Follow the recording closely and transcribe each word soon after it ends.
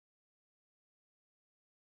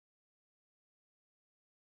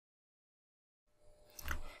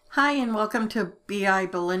Hi and welcome to BI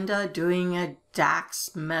Belinda doing a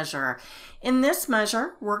DAX measure. In this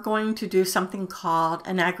measure, we're going to do something called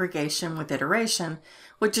an aggregation with iteration,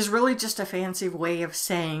 which is really just a fancy way of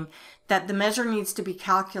saying that the measure needs to be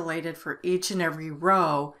calculated for each and every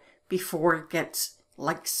row before it gets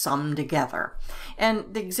like summed together.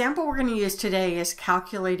 And the example we're going to use today is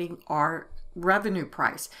calculating our revenue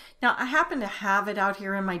price. Now, I happen to have it out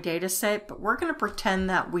here in my data set, but we're going to pretend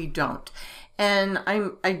that we don't. And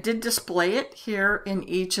I did display it here in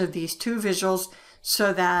each of these two visuals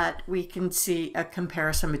so that we can see a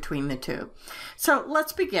comparison between the two. So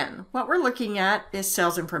let's begin. What we're looking at is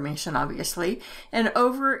sales information, obviously. And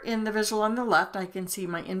over in the visual on the left, I can see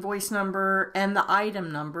my invoice number and the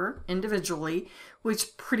item number individually,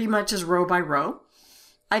 which pretty much is row by row.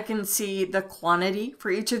 I can see the quantity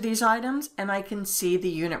for each of these items, and I can see the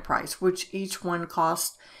unit price, which each one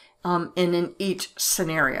costs in each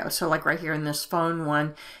scenario. So like right here in this phone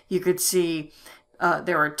one, you could see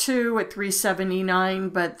there are two at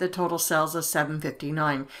 $379, but the total sales is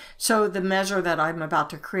 $759. So the measure that I'm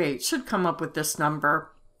about to create should come up with this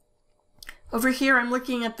number. Over here, I'm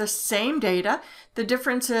looking at the same data. The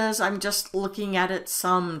difference is I'm just looking at it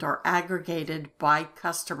summed or aggregated by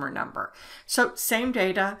customer number. So same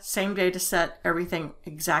data set, everything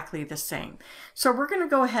exactly the same. So we're going to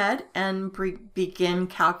go ahead and begin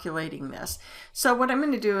calculating this. So what I'm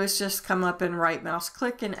going to do is just come up and right mouse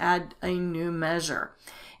click and add a new measure.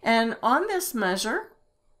 And on this measure,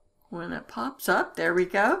 when it pops up, there we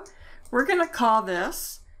go, we're going to call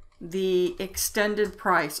this the extended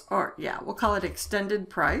price, or yeah, we'll call it extended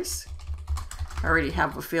price. I already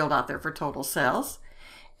have a field out there for total sales,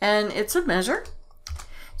 and it's a measure.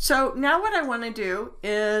 So now what I want to do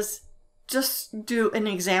is just do an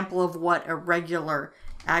example of what a regular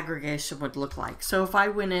aggregation would look like. So if I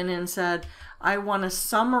went in and said, I want to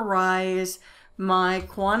summarize my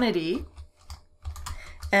quantity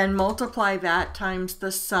and multiply that times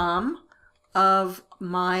the sum of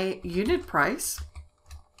my unit price,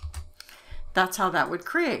 that's how that would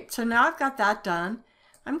create. So now I've got that done.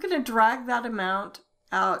 I'm going to drag that amount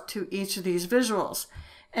out to each of these visuals.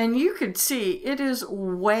 And you could see it is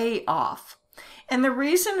way off. And the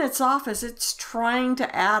reason it's off is it's trying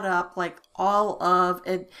to add up like all of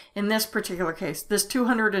it, in this particular case, this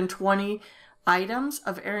 220 items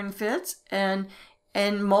of Aaron Fitz and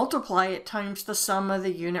multiply it times the sum of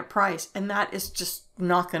the unit price. And that is just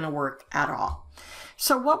not going to work at all.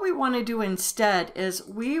 So what we want to do instead is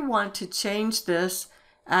we want to change this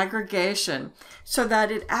aggregation so that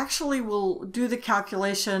it actually will do the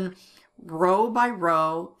calculation row by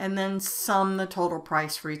row and then sum the total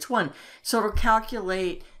price for each one. So it'll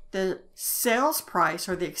calculate the sales price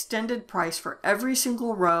or the extended price for every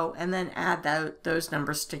single row and then add those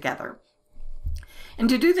numbers together. And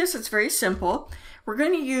to do this, it's very simple. We're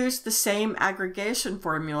going to use the same aggregation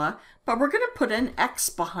formula, but we're going to put an X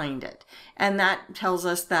behind it. And that tells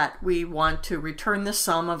us that we want to return the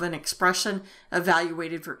sum of an expression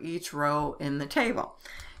evaluated for each row in the table.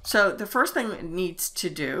 So the first thing it needs to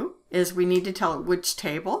do is we need to tell it which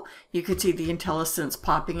table. You could see the IntelliSense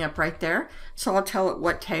popping up right there. So I'll tell it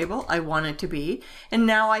what table I want it to be. And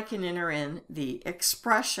now I can enter in the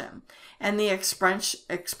expression. And the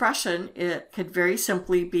expression, it could very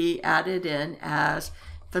simply be added in as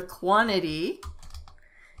the quantity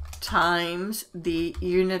times the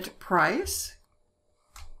unit price.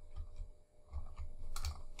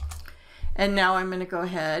 And now I'm going to go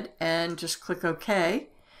ahead and just click OK.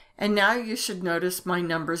 And now you should notice my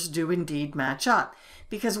numbers do indeed match up,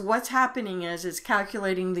 because what's happening is it's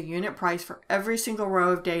calculating the unit price for every single row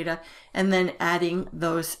of data and then adding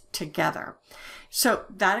those together. So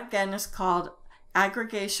that again is called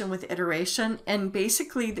aggregation with iteration, and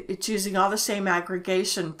basically it's using all the same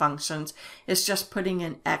aggregation functions. It's just putting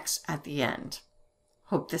an X at the end.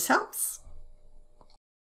 Hope this helps.